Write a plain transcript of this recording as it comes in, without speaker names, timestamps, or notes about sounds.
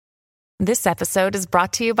This episode is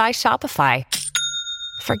brought to you by Shopify.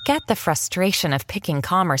 Forget the frustration of picking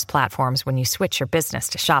commerce platforms when you switch your business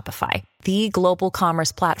to Shopify, the global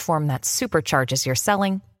commerce platform that supercharges your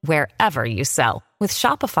selling wherever you sell. With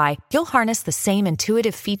Shopify, you'll harness the same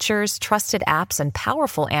intuitive features, trusted apps, and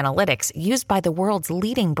powerful analytics used by the world's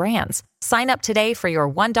leading brands. Sign up today for your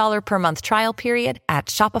 $1 per month trial period at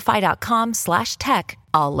shopify.com/tech,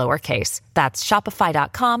 all lowercase. That's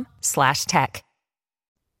shopify.com/tech.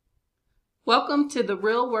 Welcome to the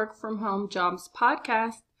Real Work From Home Jobs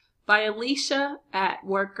podcast by Alicia at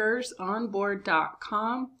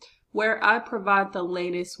workersonboard.com, where I provide the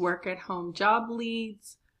latest work at home job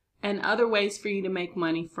leads and other ways for you to make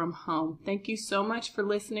money from home. Thank you so much for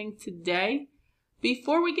listening today.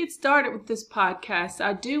 Before we get started with this podcast,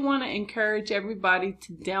 I do want to encourage everybody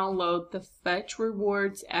to download the Fetch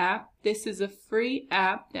Rewards app. This is a free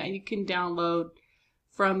app that you can download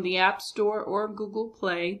from the App Store or Google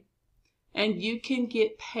Play. And you can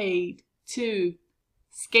get paid to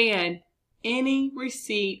scan any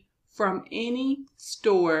receipt from any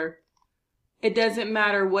store. It doesn't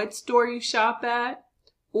matter what store you shop at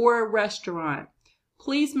or a restaurant.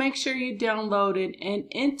 Please make sure you download it and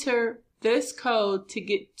enter this code to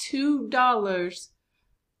get $2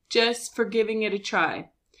 just for giving it a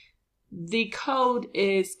try. The code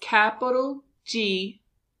is capital G,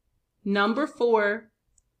 number 4,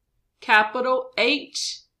 capital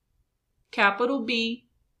H, capital B,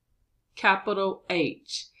 capital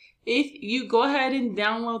H. If you go ahead and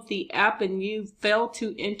download the app and you fail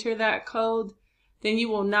to enter that code, then you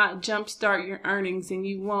will not jumpstart your earnings and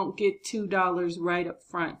you won't get $2 right up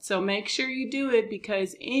front. So make sure you do it,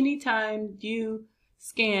 because anytime you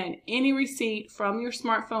scan any receipt from your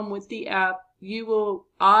smartphone with the app, you will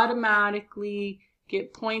automatically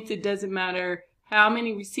get points. It doesn't matter how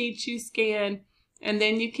many receipts you scan, and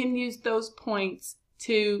then you can use those points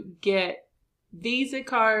to get Visa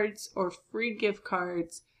cards or free gift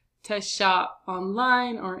cards to shop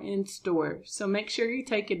online or in store. So make sure you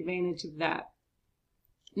take advantage of that.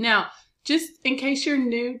 Now, just in case you're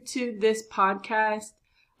new to this podcast,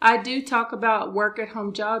 I do talk about work at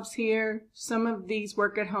home jobs here. Some of these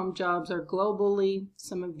work at home jobs are globally.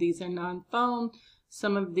 Some of these are non-phone.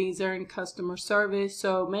 Some of these are in customer service.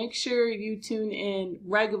 So make sure you tune in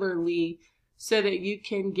regularly so that you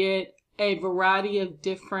can get a variety of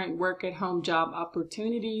different work at home job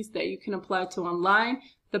opportunities that you can apply to online.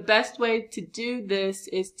 The best way to do this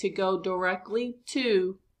is to go directly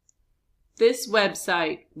to this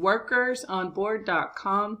website,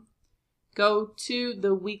 workersonboard.com. Go to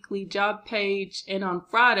the weekly job page, and on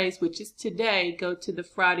Fridays, which is today, go to the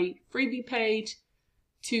Friday freebie page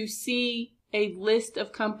to see a list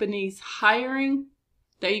of companies hiring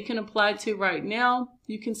that you can apply to right now.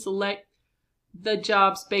 You can select the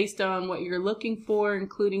jobs based on what you're looking for,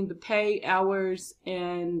 including the pay, hours,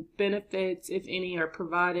 and benefits, if any are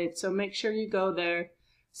provided. So make sure you go there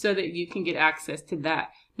so that you can get access to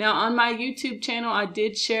that. Now, on my YouTube channel, I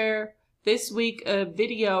did share this week a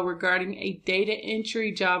video regarding a data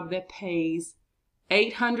entry job that pays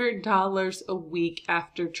 $800 a week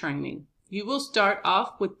after training. You will start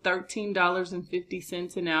off with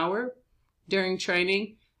 $13.50 an hour during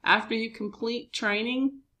training. After you complete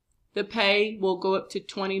training, the pay will go up to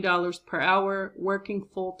 $20 per hour working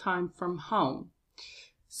full-time from home.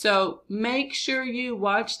 So make sure you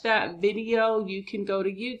watch that video. You can go to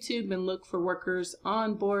YouTube and look for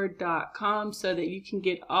workersonboard.com so that you can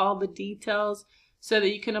get all the details so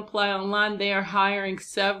that you can apply online. They are hiring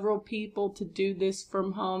several people to do this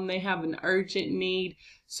from home. They have an urgent need.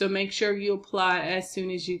 So make sure you apply as soon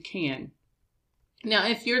as you can. Now,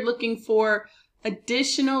 if you're looking for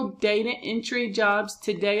additional data entry jobs,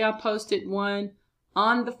 today I posted one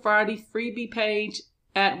on the Friday freebie page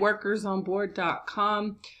at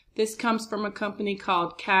workersonboard.com. This comes from a company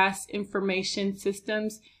called CAS Information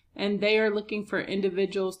Systems, and they are looking for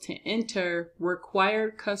individuals to enter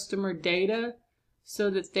required customer data so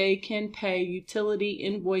that they can pay utility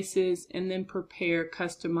invoices and then prepare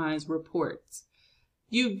customized reports.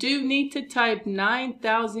 You do need to type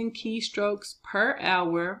 9,000 keystrokes per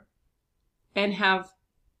hour and have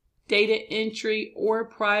data entry or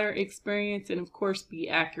prior experience, and of course be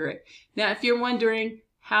accurate. Now, if you're wondering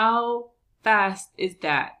how fast is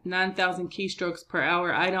that, 9,000 keystrokes per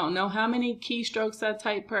hour, I don't know how many keystrokes I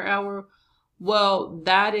type per hour. Well,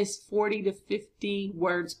 that is 40 to 50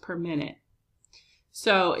 words per minute.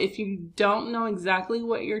 So if you don't know exactly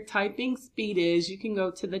what your typing speed is, you can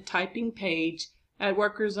go to the typing page at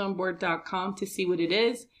workersonboard.com to see what it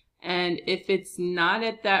is. And if it's not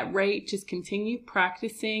at that rate, just continue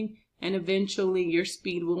practicing and eventually your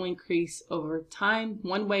speed will increase over time.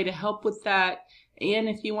 One way to help with that and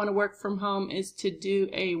if you want to work from home, is to do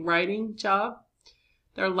a writing job.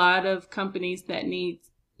 There are a lot of companies that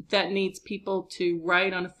needs people to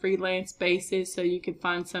write on a freelance basis, so you can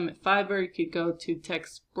find some at Fiverr. You could go to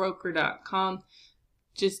textbroker.com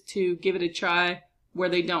just to give it a try, where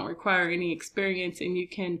they don't require any experience, and you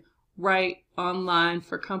can write online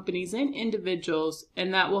for companies and individuals,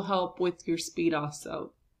 and that will help with your speed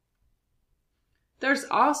also. There's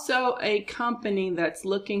also a company that's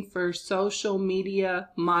looking for social media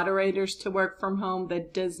moderators to work from home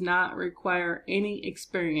that does not require any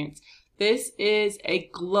experience. This is a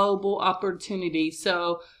global opportunity.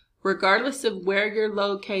 So regardless of where you're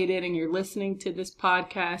located and you're listening to this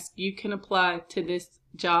podcast, you can apply to this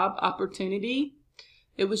job opportunity.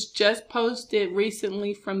 It was just posted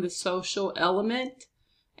recently from the Social Element,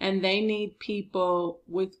 and they need people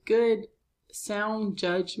with good sound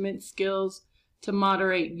judgment skills to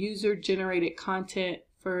moderate user-generated content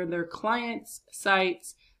for their clients'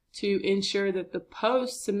 sites to ensure that the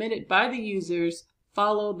posts submitted by the users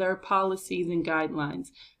follow their policies and guidelines.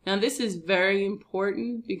 Now, this is very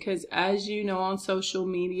important because, as you know, on social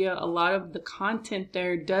media, a lot of the content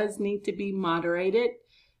there does need to be moderated.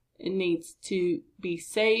 It needs to be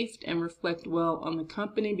saved and reflect well on the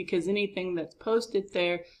company, because anything that's posted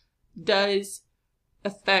there does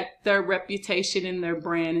affect their reputation and their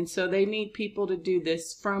brand. And so they need people to do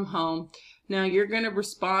this from home. Now, you're going to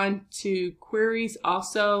respond to queries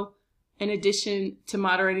also, in addition to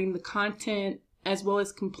moderating the content, as well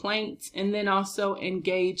as complaints, and then also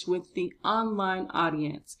engage with the online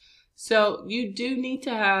audience. So you do need to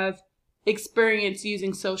have experience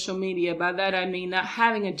using social media. By that I mean not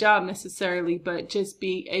having a job necessarily, but just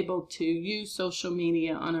be able to use social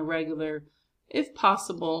media on a regular, if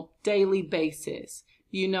possible, daily basis.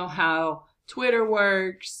 You know how Twitter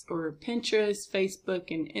works, or Pinterest, Facebook,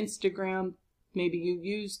 and Instagram. Maybe you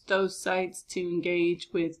use those sites to engage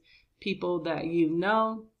with people that you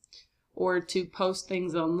know, or to post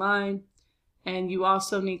things online. And you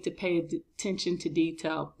also need to pay attention to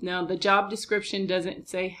detail. Now, the job description doesn't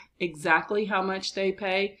say exactly how much they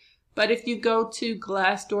pay, but if you go to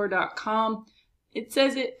Glassdoor.com, it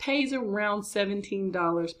says it pays around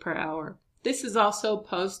 $17 per hour. This is also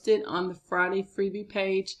posted on the Friday freebie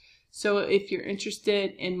page. So if you're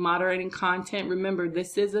interested in moderating content, remember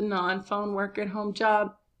this is a non-phone work at home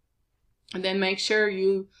job. And then make sure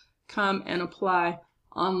you come and apply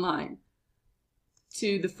online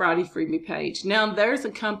to the Friday freebie page. Now, there's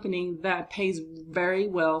a company that pays very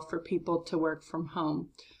well for people to work from home.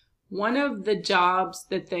 One of the jobs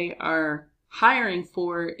that they are hiring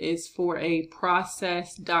for is for a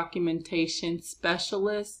process documentation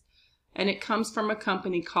specialist, and it comes from a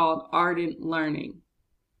company called Ardent Learning.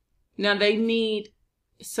 Now, they need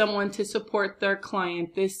someone to support their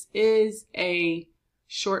client. This is a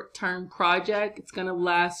short-term project. It's going to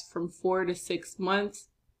last from 4 to 6 months.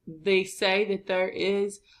 They say that there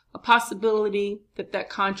is a possibility that that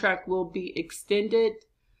contract will be extended,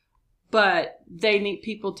 but they need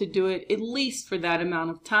people to do it at least for that amount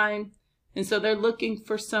of time. And so they're looking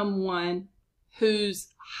for someone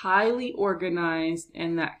who's highly organized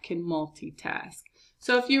and that can multitask.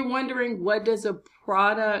 So if you're wondering, what does a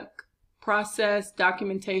product process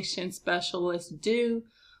documentation specialist do?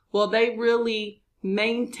 Well, they really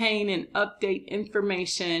maintain and update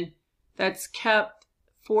information that's kept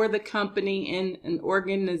for the company in an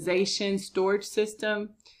organization storage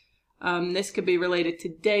system. This could be related to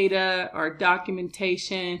data or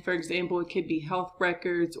documentation. For example, it could be health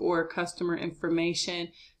records or customer information.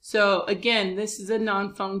 So again, this is a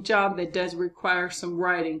non-phone job that does require some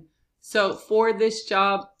writing. So for this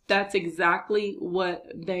job, that's exactly what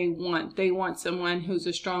they want. They want someone who's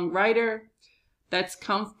a strong writer, that's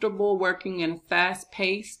comfortable working in a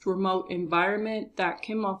fast-paced remote environment, that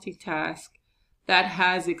can multitask, that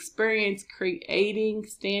has experience creating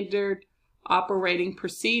standard operating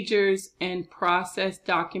procedures and process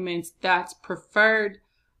documents. That's preferred,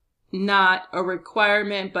 not a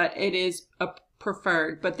requirement, but it is a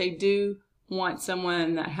preferred. But they do want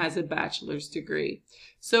someone that has a bachelor's degree.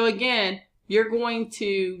 So again,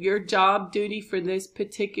 your job duty for this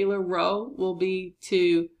particular role will be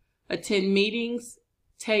to attend meetings,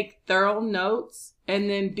 take thorough notes, and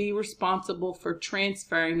then be responsible for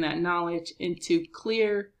transferring that knowledge into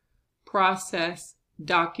clear process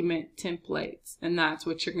document templates. And that's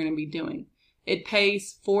what you're going to be doing. It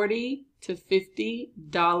pays $40 to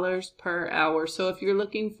 $50 per hour. So if you're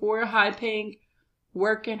looking for a high-paying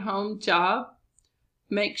work-at-home job,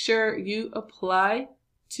 make sure you apply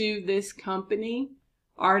to this company,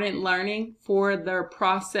 Ardent Learning, for their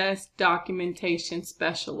process documentation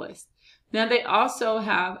specialist. Now, they also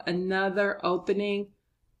have another opening.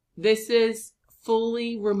 This is a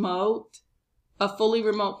fully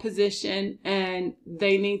remote position, and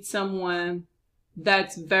they need someone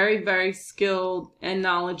that's very, very skilled and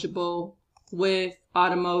knowledgeable with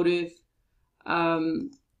automobiles.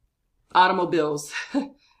 And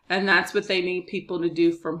that's what they need people to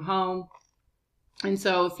do from home. And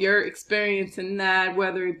so if you're experiencing that,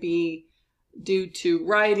 whether it be due to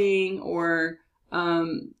writing or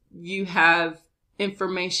you have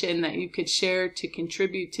information that you could share to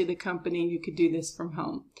contribute to the company, you could do this from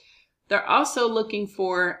home. They're also looking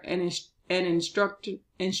for an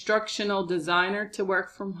instructional designer to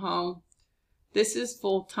work from home. This is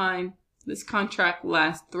full-time. This contract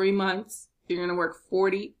lasts 3 months. You're going to work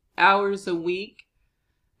 40 hours a week.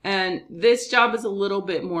 And this job is a little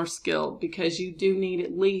bit more skilled because you do need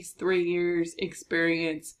at least 3 years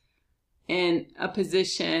experience in a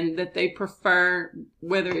position that they prefer,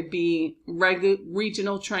 whether it be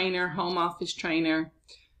regional trainer, home office trainer.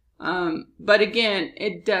 But again,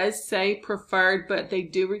 it does say preferred, but they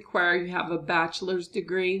do require you have a bachelor's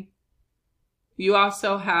degree. You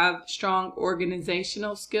also have strong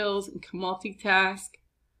organizational skills and can multitask,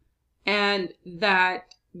 and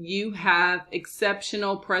that you have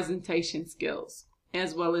exceptional presentation skills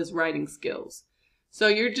as well as writing skills. So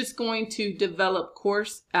you're just going to develop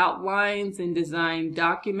course outlines and design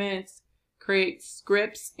documents, create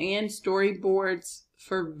scripts and storyboards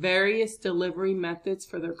for various delivery methods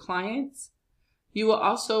for their clients. You will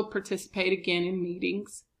also participate again in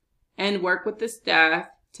meetings and work with the staff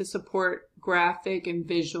to support graphic and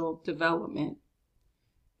visual development.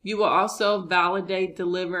 You will also validate,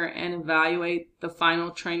 deliver, and evaluate the final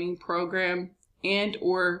training program and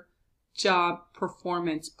or job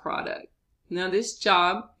performance product. Now this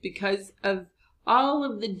job, because of all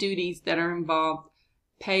of the duties that are involved,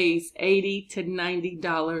 pays $80 to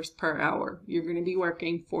 $90 per hour. You're going to be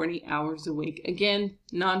working 40 hours a week. Again,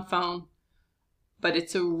 non-phone, but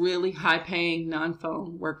it's a really high-paying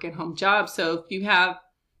non-phone work-at-home job. So if you have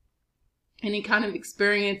any kind of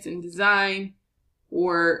experience in design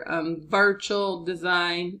or virtual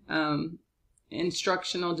design,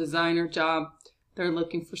 instructional designer job, they're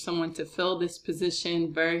looking for someone to fill this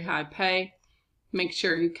position, very high pay. Make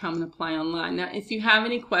sure you come and apply online. Now, if you have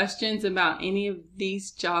any questions about any of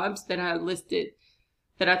these jobs that I listed,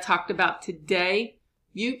 that I talked about today,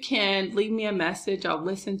 you can leave me a message. I'll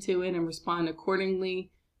listen to it and respond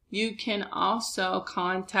accordingly. You can also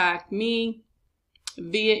contact me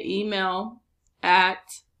via email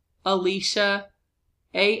at Alicia,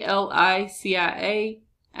 ALICIA,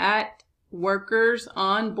 at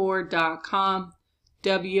workersonboard.com,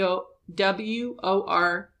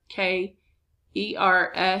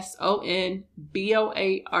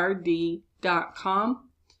 WORKERSONBOARD.com,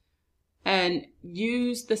 and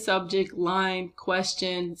use the subject line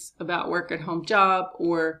questions about work at home job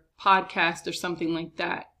or podcast or something like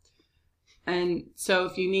that. And so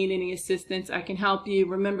if you need any assistance, I can help you.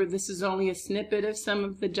 Remember, this is only a snippet of some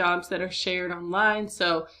of the jobs that are shared online.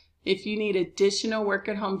 So if you need additional work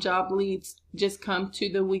at home job leads, just come to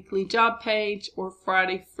the weekly job page or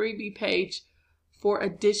Friday freebie page for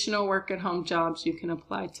additional work at home jobs you can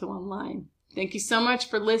apply to online. Thank you so much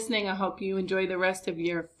for listening. I hope you enjoy the rest of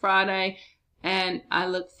your Friday, and I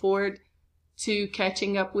look forward to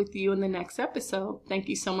catching up with you in the next episode. Thank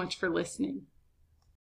you so much for listening.